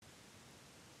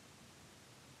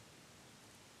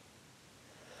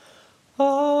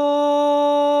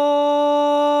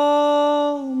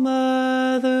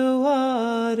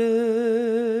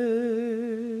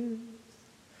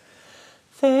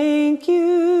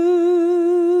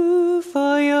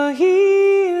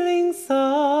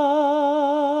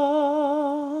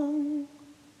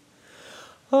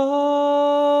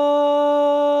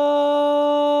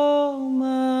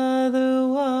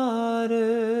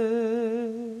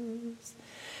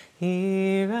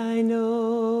Here I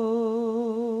know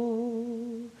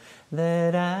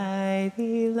that I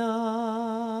belong.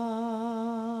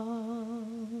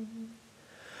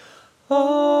 Oh,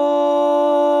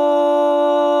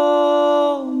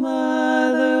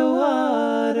 Mother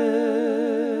Waters,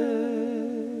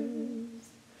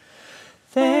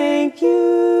 thank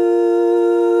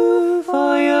you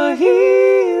for your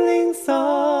healing song.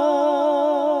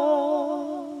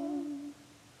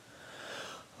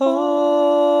 Oh,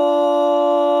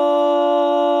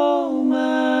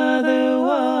 Mother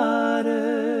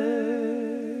Waters,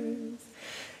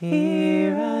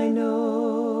 here I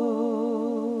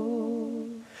know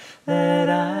that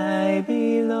I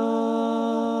belong.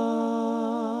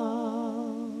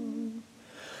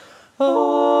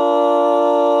 Oh,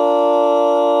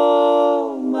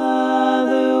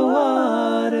 Mother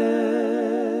Waters,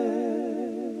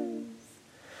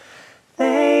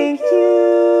 thank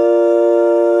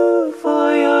you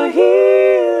for your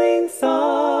healing song.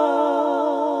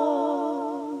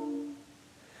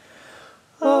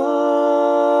 Oh,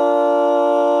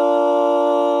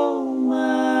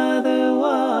 Mother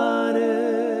Waters,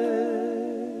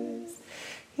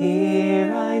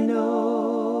 here I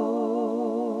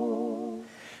know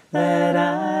that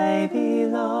I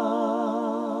belong.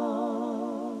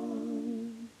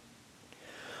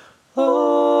 Oh,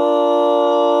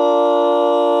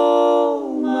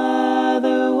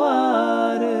 Mother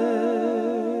Waters,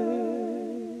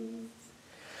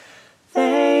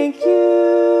 thank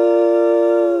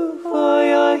you for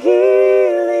your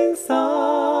healing song.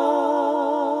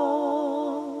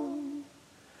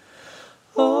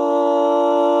 Oh,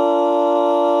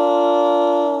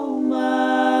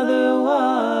 Mother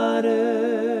Waters,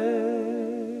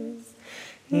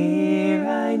 here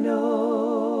I know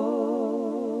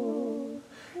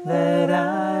that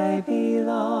I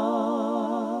belong.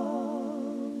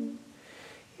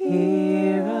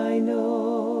 Here I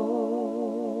know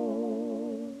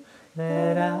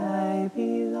that I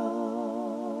belong.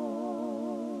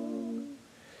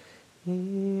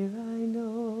 Here